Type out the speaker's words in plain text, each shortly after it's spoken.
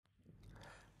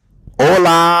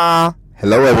Hola.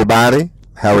 Hello, everybody.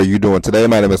 How are you doing today?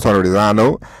 My name is Tony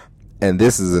Rizano, and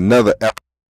this is another episode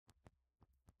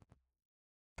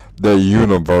the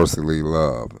universally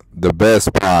loved, the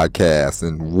best podcast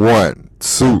in 1,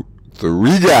 2,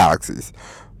 3 galaxies.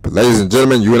 But ladies and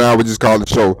gentlemen, you and I, we just call the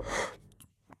show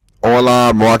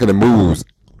Online Marketing Moves,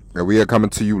 and we are coming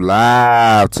to you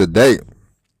live today.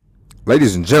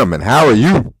 Ladies and gentlemen, how are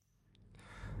you?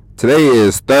 Today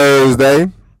is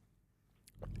Thursday,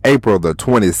 April the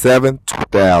 27th,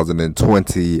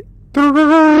 2023.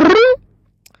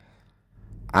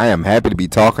 I am happy to be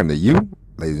talking to you.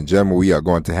 Ladies and gentlemen, we are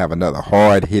going to have another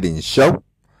hard-hitting show.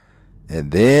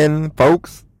 And then,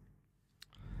 folks,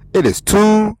 it is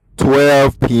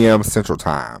 2:12 p.m. Central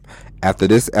Time. After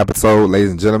this episode,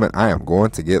 ladies and gentlemen, I am going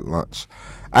to get lunch.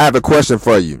 I have a question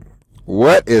for you.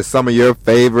 What is some of your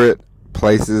favorite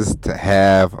places to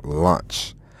have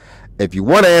lunch? If you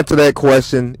want to answer that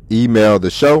question, email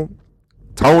the show,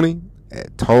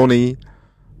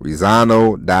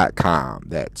 Tony@TonyRizano.com.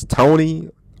 That's Tony,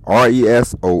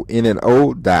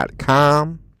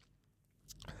 RESONNO.com.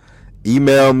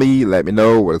 Email me. Let me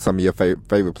know what are some of your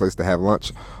favorite places to have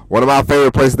lunch. One of my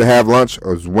favorite places to have lunch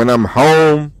is when I'm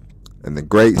home in the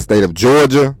great state of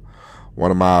Georgia.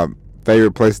 One of my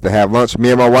favorite places to have lunch.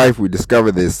 Me and my wife, we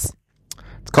discovered this.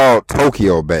 It's called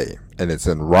Tokyo Bay, and it's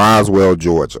in Roswell,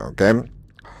 Georgia. Okay,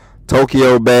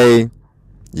 Tokyo Bay.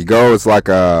 You go. It's like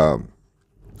a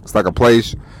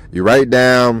place. You write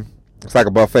down. It's like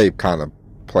a buffet kind of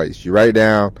place. You write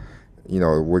down,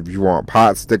 if you want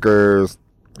pot stickers,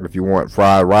 if you want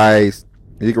fried rice,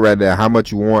 you can write down how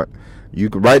much you want. You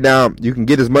can write down, you can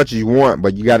get as much as you want,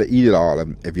 but you got to eat it all.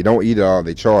 And if you don't eat it all,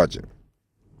 they charge you,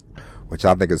 which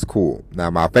I think is cool. Now,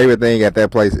 my favorite thing at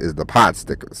that place is the pot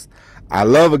stickers. I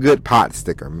love a good pot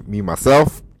sticker. Me,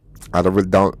 myself, I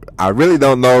really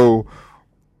don't know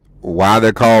why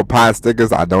they're called pot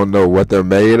stickers. I don't know what they're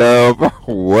made of,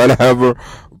 whatever.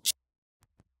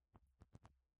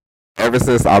 Ever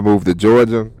since I moved to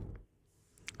Georgia,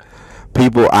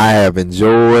 I have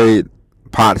enjoyed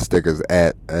pot stickers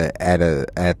at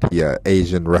the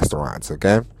Asian restaurants,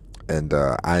 okay? And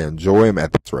I enjoy them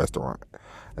at this restaurant.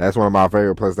 That's one of my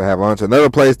favorite places to have lunch. Another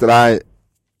place that I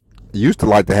used to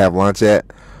like to have lunch at,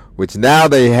 which now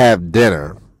they have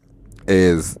dinner,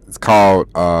 it's called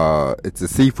it's a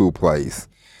seafood place.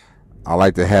 I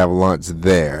like to have lunch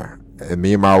there. And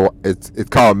it's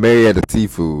called Marietta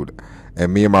Seafood.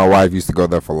 And me and my wife used to go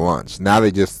there for lunch. Now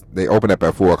they open up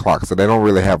at 4 o'clock, so they don't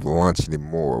really have lunch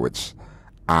anymore, which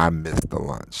I miss the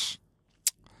lunch.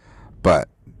 But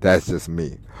that's just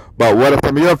me. But what are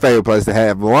some of your favorite places to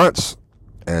have lunch?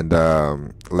 And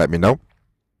let me know.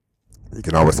 You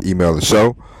can always email the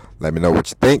show. Let me know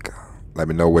what you think. Let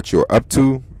me know what you're up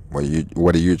to. What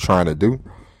are you trying to do?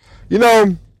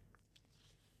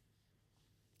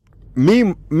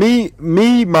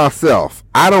 Myself,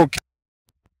 I don't care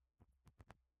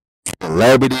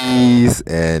celebrities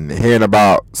and hearing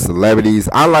about celebrities.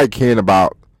 I like hearing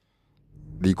about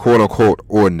the quote-unquote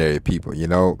ordinary people,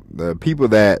 the people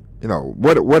that,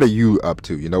 what are you up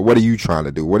to? What are you trying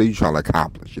to do? What are you trying to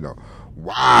accomplish?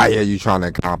 Why are you trying to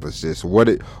accomplish this? What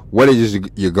is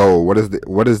your goal? What is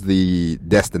the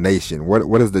destination?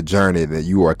 What is the journey that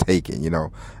you are taking?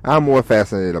 I'm more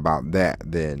fascinated about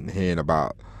that than hearing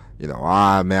about,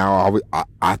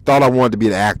 I thought I wanted to be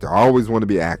an actor. I always wanted to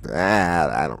be an actor.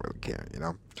 I don't really care,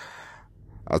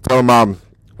 I was telling my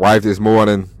wife this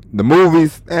morning, the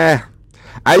movies, I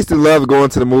used to love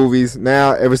going to the movies.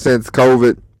 Now, ever since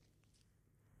COVID,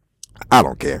 I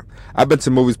don't care. I've been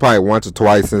to movies probably once or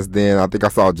twice since then. I think I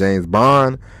saw James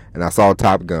Bond and I saw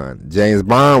Top Gun. James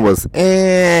Bond wasn't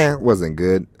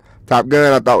good. Top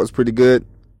Gun I thought was pretty good.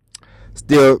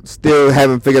 Still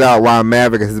haven't figured out why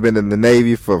Maverick has been in the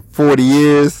Navy for 40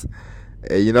 years.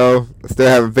 Still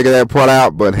haven't figured that part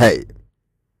out, but hey.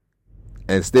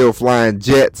 And still flying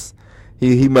jets.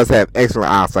 He must have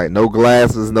excellent eyesight. No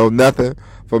glasses, no nothing.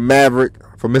 For Maverick,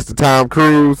 for Mr. Tom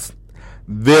Cruise,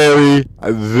 very,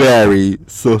 very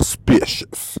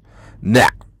suspicious. Now,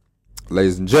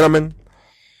 ladies and gentlemen,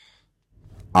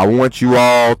 I want you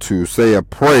all to say a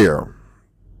prayer.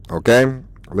 Okay?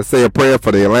 Let's say a prayer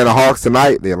for the Atlanta Hawks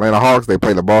tonight. The Atlanta Hawks, they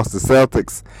play the Boston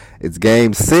Celtics. It's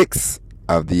game 6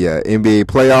 of the NBA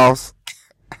playoffs.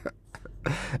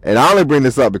 And I only bring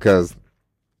this up because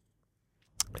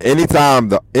anytime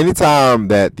that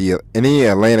any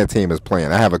Atlanta team is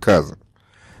playing, I have a cousin.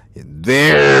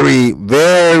 Very,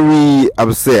 very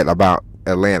upset about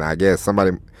Atlanta. I guess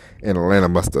somebody in Atlanta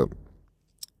must have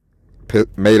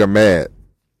made him mad.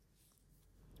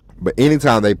 But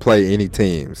anytime they play any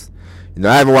teams,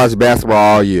 I haven't watched basketball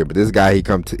all year, but this guy, he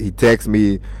texts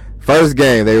me First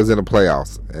game, they was in the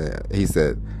playoffs. He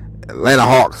said, Atlanta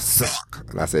Hawks suck.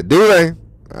 And I said, do they?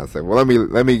 I said, well,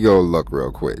 let me go look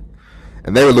real quick.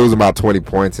 And they were losing about 20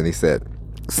 points, and he said,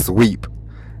 sweep.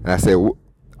 And I said,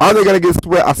 are they going to get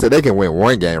swept? I said, they can win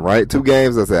one game, right? 2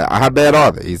 games? I said, how bad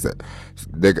are they? He said,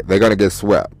 they're going to get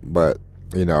swept. But,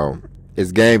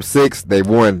 it's game 6. They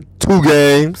won 2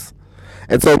 games.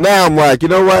 And so now I'm like, you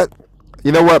know what?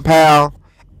 You know what, pal?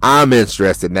 I'm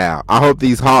interested now. I hope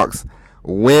these Hawks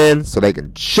win so they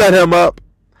can shut him up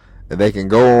and they can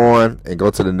go on and go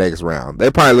to the next round.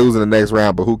 They're probably losing the next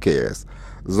round, but who cares?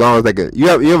 As long as they can. You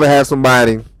ever have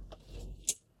somebody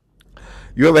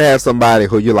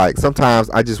who you're like,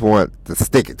 sometimes I just want to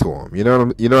stick it to them. You know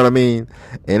what I mean?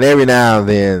 And every now and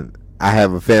then I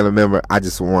have a family member, I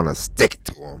just want to stick it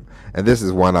to them. And this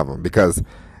is one of them because,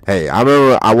 hey, I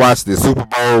remember I watched the Super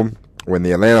Bowl when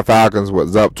the Atlanta Falcons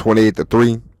was up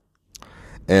 28-3.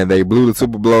 And they blew the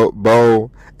Super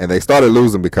Bowl, and they started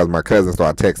losing because my cousin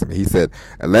started texting me. He said,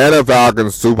 Atlanta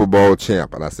Falcons Super Bowl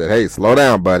champ. And I said, hey, slow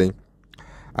down, buddy.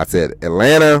 I said,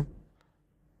 Atlanta,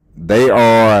 they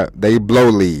blow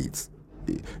leads.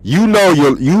 You know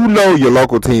your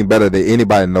local team better than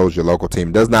anybody knows your local team.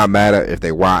 It does not matter if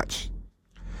they watch.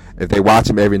 If they watch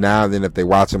them every now and then, if they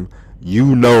watch them,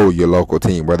 you know your local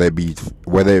team, whether it be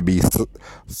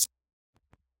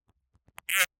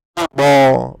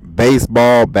football,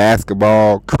 baseball,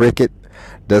 basketball, cricket,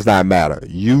 does not matter.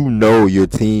 You know your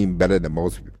team better than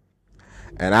most people.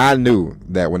 And I knew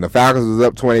that when the Falcons was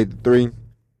up 20-3,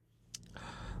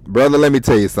 brother, let me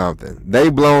tell you something.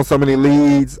 They've blown so many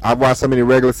leads. I've watched so many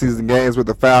regular season games with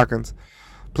the Falcons.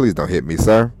 Please don't hit me,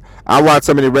 sir. I watched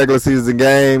so many regular season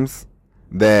games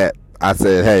that I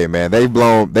said, hey, man, they've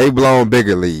blown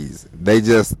bigger leads. They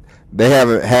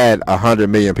haven't had 100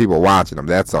 million people watching them.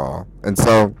 That's all. And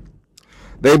so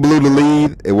they blew the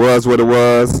lead. It was what it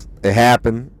was. It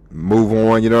happened. Move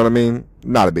on. You know what I mean?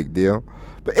 Not a big deal.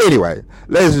 But anyway,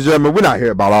 ladies and gentlemen, we're not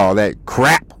here about all that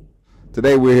crap.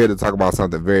 Today we're here to talk about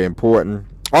something very important.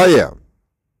 Oh, yeah.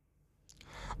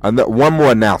 One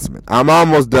more announcement. I'm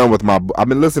almost done with I've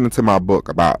been listening to my book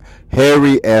about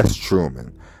Harry S.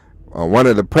 Truman, one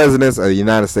of the presidents of the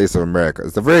United States of America.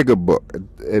 It's a very good book.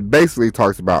 It basically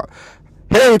talks about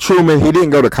Harry Truman. He didn't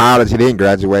go to college. He didn't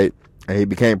graduate. And he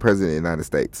became president of the United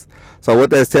States. So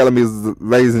what that's telling me is,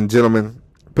 ladies and gentlemen,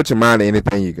 put your mind to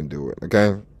anything, you can do it.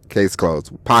 Okay? Case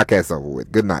closed. Podcast over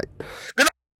with. Good night. Good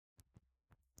night.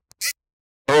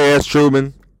 Harry S.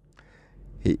 Truman.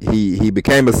 He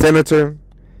became a senator.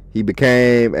 He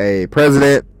became a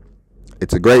president.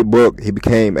 It's a great book. He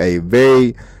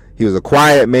was a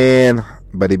quiet man,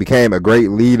 but he became a great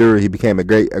leader. He became a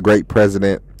great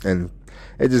president. And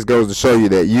it just goes to show you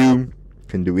that you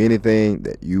can do anything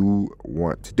that you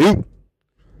want to do.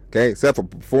 Okay, except for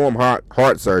perform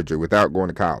heart surgery without going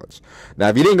to college. Now,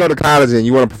 if you didn't go to college and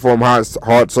you want to perform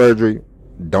heart surgery,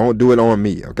 don't do it on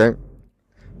me, okay?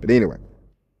 But anyway,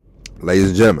 ladies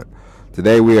and gentlemen,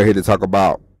 today we are here to talk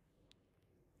about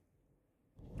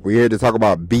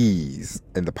bees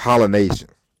and the pollination.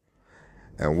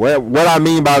 And what I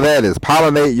mean by that is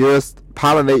pollinate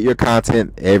your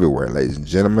content everywhere, ladies and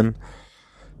gentlemen.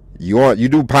 You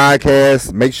do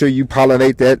podcasts, make sure you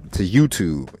pollinate that to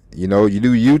YouTube. You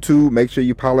do YouTube, make sure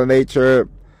you pollinate your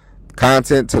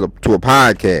content to a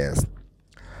podcast.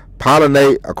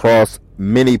 Pollinate across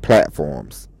many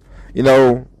platforms.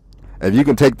 If you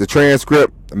can take the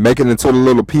transcript, make it into a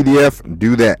little PDF,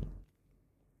 do that.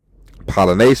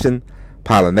 Pollination.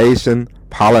 Pollinate,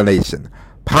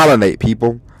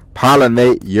 people.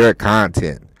 Pollinate your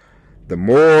content. The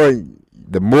more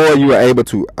you are able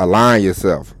to align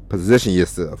yourself, position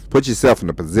yourself, put yourself in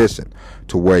a position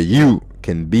to where you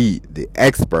can be the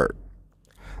expert.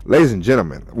 Ladies and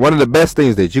gentlemen, one of the best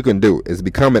things that you can do is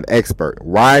become an expert.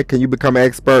 Why can you become an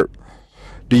expert?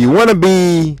 Do you want to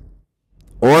be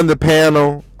on the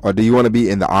panel or do you want to be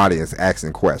in the audience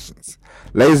asking questions?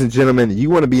 Ladies and gentlemen, you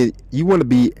want to be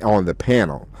on the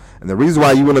panel. And the reason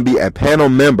why you want to be a panel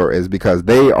member is because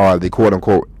they are the quote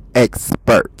unquote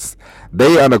experts.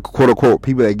 They are the quote unquote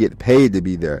people that get paid to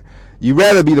be there. You'd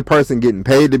rather be the person getting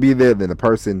paid to be there than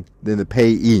the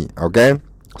payee, okay?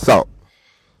 So,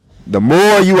 the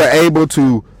more you are able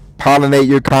to pollinate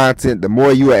your content, the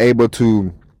more you are able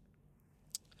to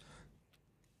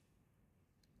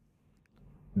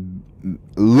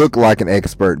look like an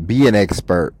expert, be an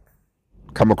expert,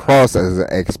 come across as an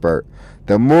expert,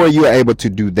 the more you are able to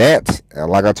do that.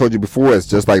 Like I told you before, it's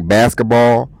just like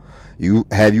basketball.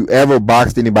 Have you ever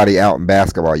boxed anybody out in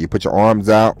basketball? You put your arms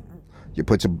out,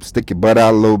 stick your butt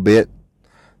out a little bit,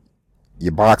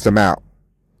 you box them out,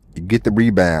 you get the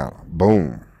rebound,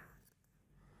 boom.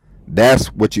 That's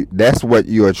what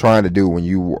you are trying to do when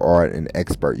you are an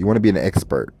expert. You want to be an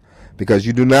expert because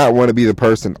you do not want to be the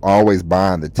person always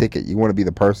buying the ticket. You want to be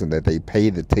the person that they pay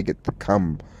the ticket to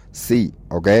come see,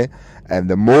 okay? And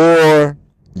the more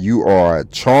you are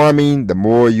charming, the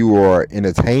more you are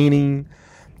entertaining.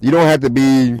 You don't have to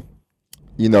be,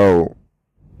 you know,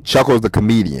 Chuckles the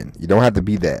comedian. You don't have to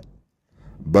be that.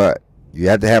 But you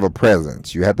have to have a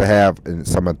presence. You have to have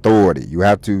some authority. You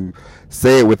have to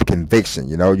say it with conviction.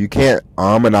 You know, you can't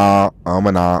and ah,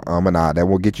 and ah, and ah. That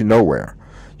will get you nowhere.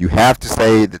 You have to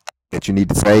say that you need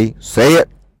to say. Say it,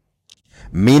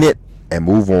 mean it, and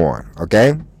move on.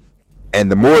 Okay?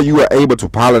 And the more you are able to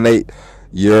pollinate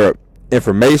your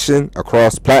information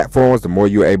across platforms, the more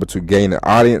you're able to gain an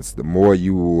audience, the more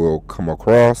you will come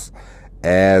across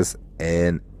as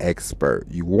an expert.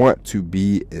 You want to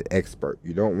be an expert.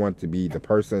 You don't want to be the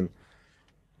person.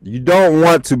 You don't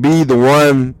want to be the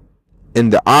one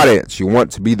in the audience. You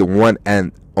want to be the one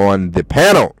and on the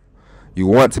panel. You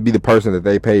want to be the person that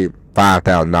they paid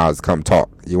 $5,000 to come talk.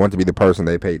 You want to be the person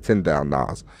they paid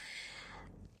 $10,000.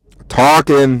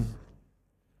 Talking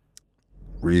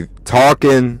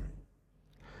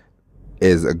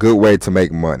is a good way to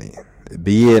make money.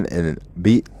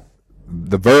 The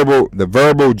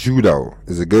verbal judo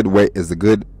is a good way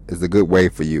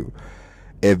for you.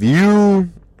 If you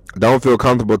don't feel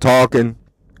comfortable talking,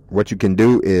 what you can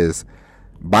do is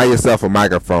buy yourself a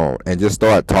microphone and just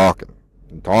start talking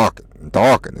and practice.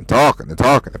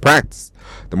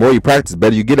 The more you practice, the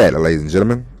better you get at it, ladies and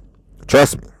gentlemen.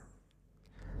 Trust me.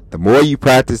 The more you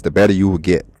practice, the better you will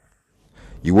get.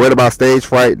 You worried about stage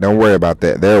fright? Don't worry about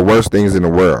that. There are worse things in the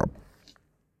world.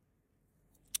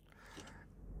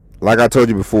 Like I told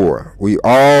you before, we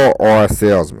all are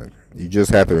salesmen. You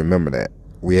just have to remember that.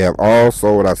 We have all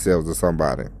sold ourselves to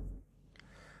somebody.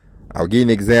 I'll give you an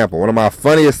example. One of my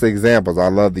funniest examples I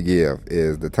love to give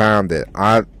is the time that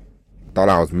I thought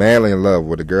I was madly in love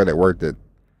with a girl that worked at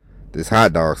this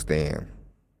hot dog stand.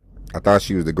 I thought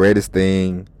she was the greatest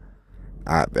thing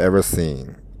I've ever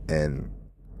seen. And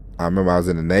I remember I was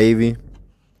in the Navy.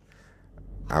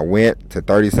 I went to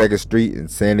 32nd Street in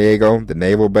San Diego, the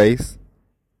naval base.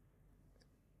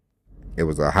 It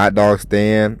was a hot dog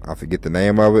stand. I forget the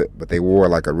name of it, but they wore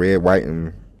like a red, white,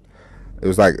 and it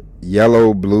was like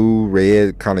yellow, blue,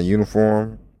 red kind of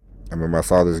uniform. I remember I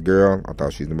saw this girl. I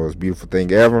thought she was the most beautiful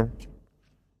thing ever.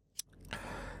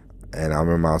 And I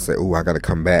remember I said, "Ooh, I got to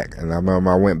come back." And I remember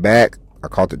I went back. I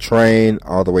caught the train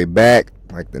all the way back,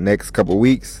 like the next couple of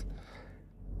weeks.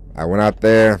 I went out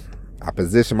there. I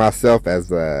positioned myself as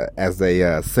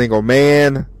a single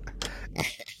man.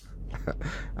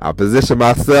 I positioned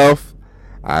myself.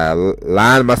 I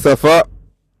lined myself up.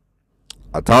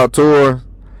 I talked to her,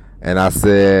 and I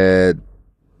said,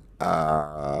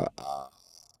 and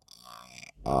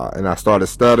I started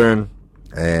stuttering,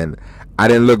 and I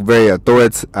didn't look very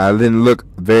authoritative. I didn't look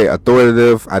very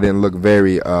authoritative. I didn't look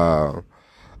very I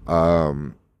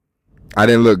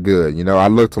didn't look good. You know, I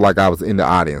looked like I was in the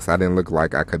audience. I didn't look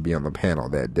like I could be on the panel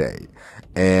that day.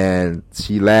 And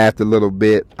she laughed a little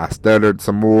bit. I stuttered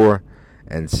some more.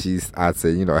 And I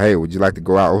said, you know, "Hey, would you like to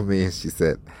go out with me?" And she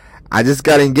said, "I just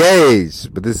got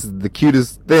engaged, but this is the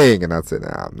cutest thing." And I said,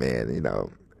 "Oh, man, you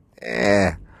know,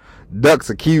 ducks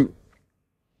are cute.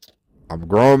 I'm a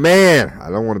grown man. I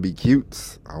don't want to be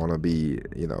cute. I want to be,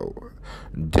 you know,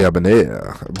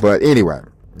 debonair." But anyway,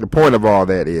 the point of all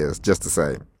that is just to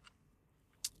say,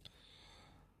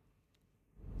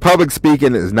 public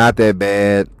speaking is not that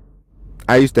bad.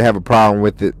 I used to have a problem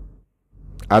with it.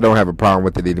 I don't have a problem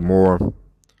with it anymore.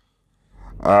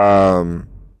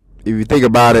 If you think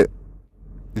about it,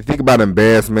 if you think about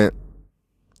embarrassment,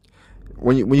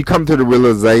 when you come to the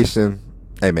realization,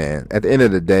 hey man, at the end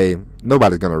of the day,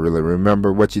 nobody's gonna really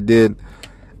remember what you did.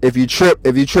 If you trip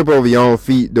over your own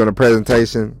feet during a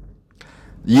presentation,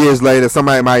 years later,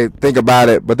 somebody might think about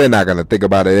it, but they're not gonna think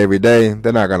about it every day.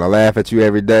 They're not gonna laugh at you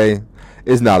every day.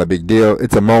 It's not a big deal.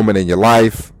 It's a moment in your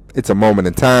life. It's a moment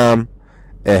in time.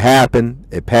 It happened.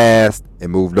 It passed. It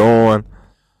moved on.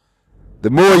 The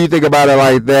more you think about it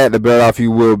like that, the better off you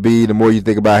will be. The more you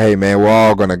think about, hey man, we're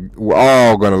all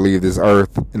gonna leave this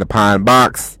earth in a pine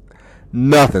box.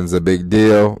 Nothing's a big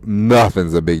deal.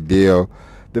 Nothing's a big deal.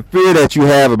 The fear that you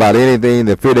have about anything,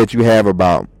 the fear that you have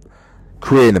about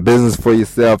creating a business for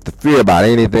yourself, the fear about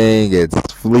anything, it's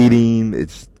fleeting.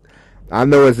 I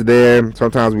know it's there.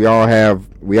 Sometimes we all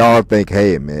think,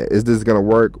 hey man, is this gonna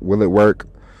work? Will it work?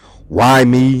 Why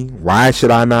me? Why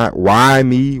should I not? Why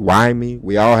me? Why me?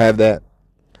 We all have that.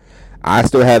 I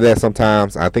still have that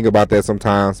sometimes. I think about that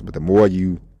sometimes, but the more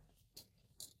you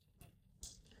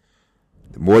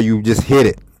just hit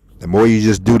it, the more you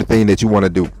just do the thing that you want to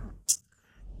do.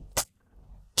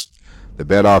 the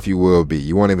better off you will be.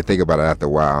 You won't even think about it after a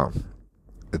while.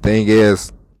 The thing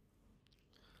is,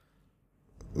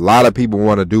 a lot of people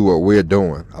want to do what we're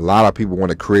doing. A lot of people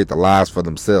want to create the lives for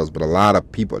themselves, but a lot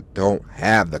of people don't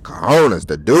have the cojones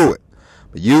to do it.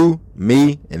 But you,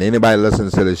 me, and anybody listening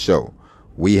to this show,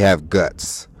 we have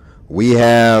guts. We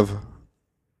have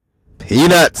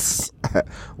peanuts.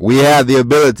 We have the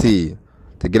ability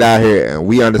to get out here, and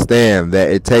we understand that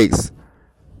it takes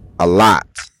a lot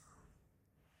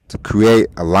to create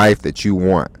a life that you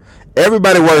want.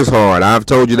 Everybody works hard. I've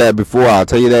told you that before. I'll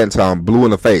tell you that until I'm blue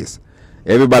in the face.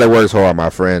 Everybody works hard, my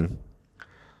friend.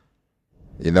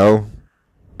 You know?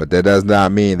 But that does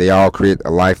not mean they all create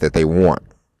a life that they want.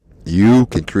 You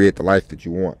can create the life that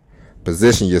you want.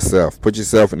 Position yourself. Put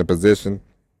yourself in a position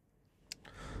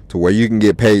to where you can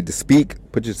get paid to speak.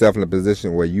 Put yourself in a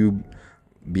position where you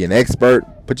be an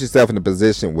expert. Put yourself in a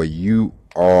position where you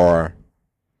are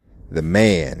the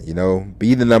man, you know.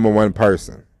 Be the number one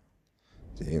person.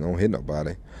 You don't hit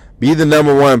nobody. Be the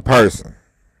number one person,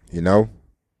 you know.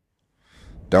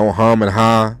 Don't hum and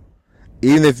ha.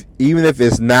 Even if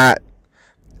it's not,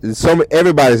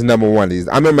 everybody's number one.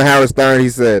 I remember Howard Stern. He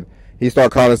said he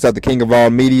started calling himself the king of all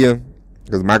media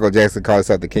because Michael Jackson called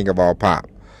himself the king of all pop.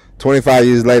 25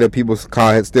 years later, people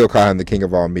still call him the king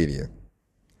of all media.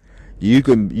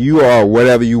 You are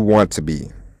whatever you want to be.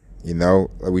 You know,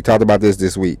 we talked about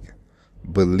this week.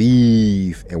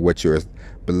 Believe in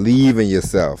believe in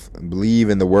yourself. And believe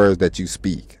in the words that you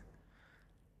speak.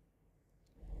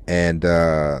 And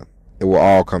it will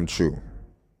all come true.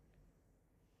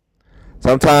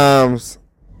 Sometimes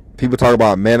people talk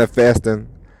about manifesting,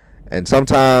 and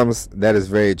sometimes that is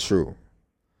very true.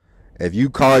 If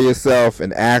you call yourself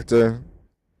an actor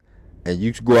and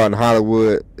you go out in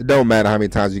Hollywood, it don't matter how many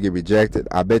times you get rejected.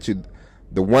 I bet you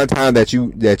the one time that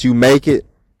you make it,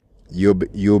 you'll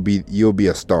be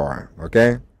a star,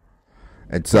 okay?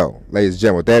 And so, ladies and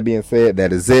gentlemen, with that being said,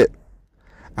 that is it.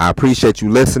 I appreciate you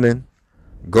listening.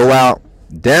 Go out,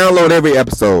 download every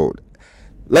episode.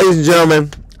 Ladies and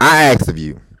gentlemen, I ask of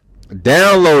you,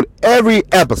 download every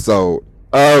episode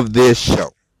of this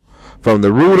show, from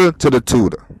the rooter to the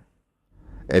tutor.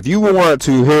 If you want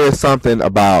to hear something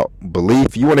about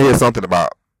belief, you want to hear something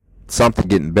about something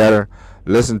getting better,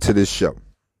 listen to this show.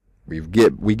 We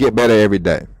get better every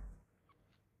day.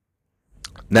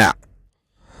 Now,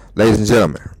 ladies and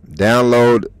gentlemen,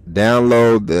 download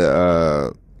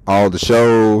the all the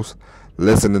shows.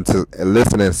 Listen and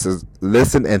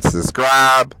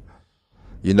subscribe.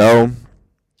 You know,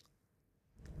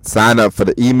 sign up for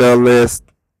the email list.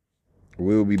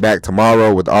 We will be back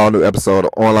tomorrow with all new episode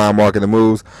of Online Marketing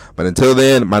Moves. But until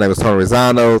then, my name is Tony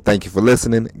Rizzano. Thank you for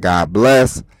listening. God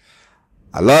bless.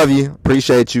 I love you.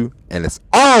 Appreciate you. And as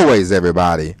always,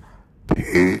 everybody,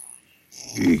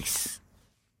 peace.